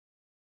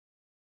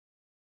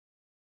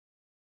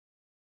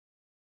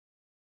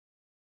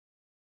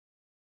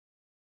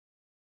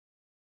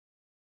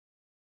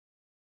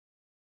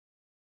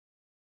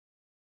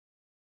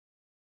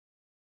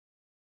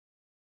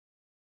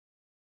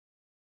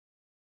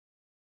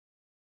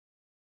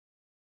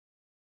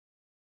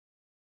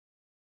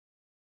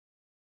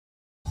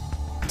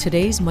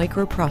Today's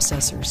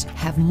microprocessors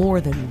have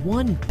more than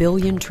 1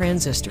 billion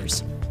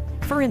transistors.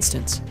 For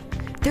instance,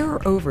 there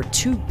are over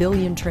 2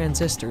 billion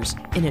transistors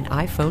in an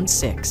iPhone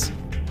 6.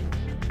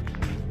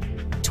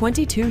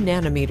 22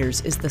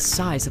 nanometers is the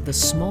size of the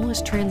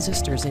smallest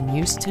transistors in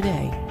use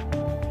today.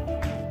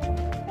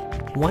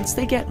 Once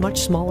they get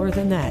much smaller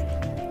than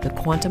that, the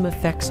quantum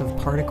effects of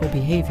particle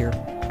behavior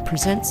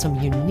present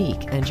some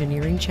unique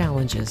engineering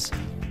challenges.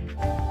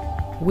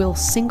 Will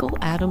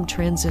single-atom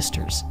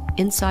transistors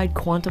inside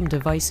quantum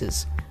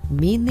devices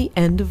mean the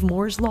end of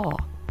Moore's law?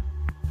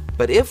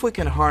 But if we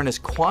can harness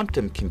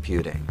quantum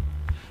computing,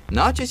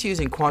 not just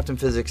using quantum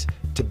physics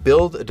to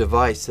build a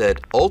device that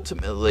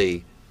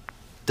ultimately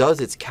does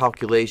its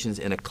calculations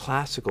in a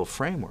classical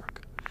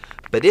framework,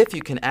 but if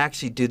you can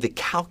actually do the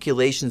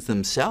calculations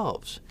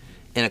themselves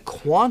in a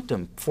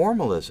quantum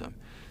formalism,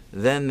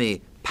 then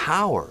the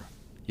power,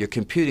 your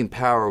computing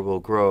power, will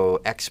grow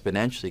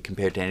exponentially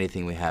compared to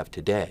anything we have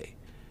today.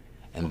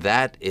 And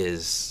that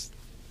is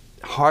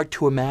hard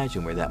to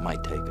imagine where that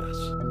might take us.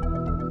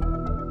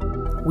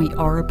 We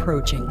are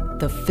approaching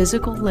the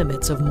physical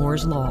limits of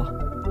Moore's law.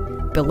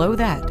 Below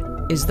that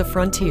is the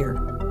frontier,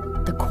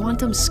 the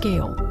quantum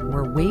scale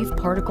where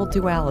wave-particle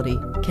duality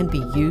can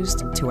be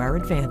used to our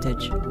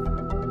advantage.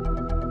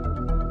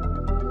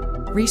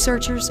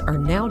 Researchers are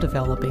now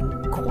developing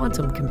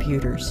quantum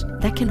computers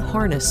that can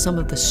harness some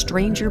of the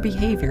stranger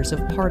behaviors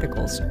of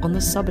particles on the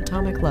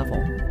subatomic level.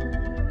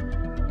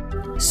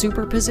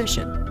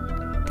 Superposition,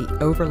 the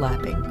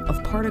overlapping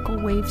of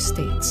particle wave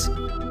states,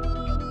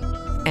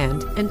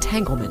 and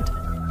entanglement,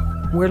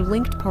 where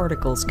linked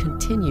particles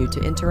continue to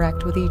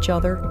interact with each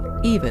other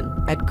even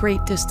at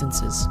great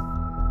distances.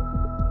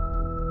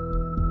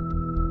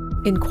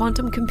 In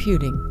quantum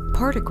computing,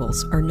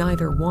 particles are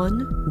neither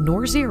one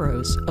nor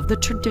zeros of the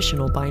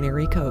traditional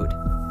binary code.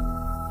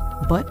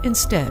 But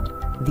instead,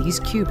 these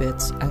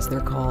qubits, as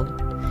they're called,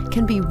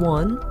 can be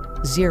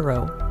 1,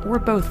 0, or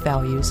both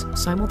values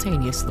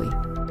simultaneously.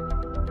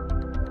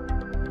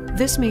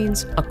 This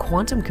means a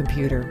quantum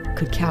computer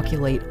could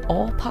calculate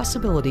all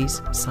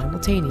possibilities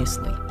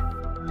simultaneously,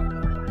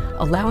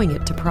 allowing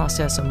it to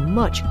process a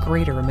much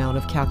greater amount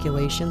of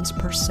calculations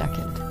per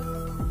second.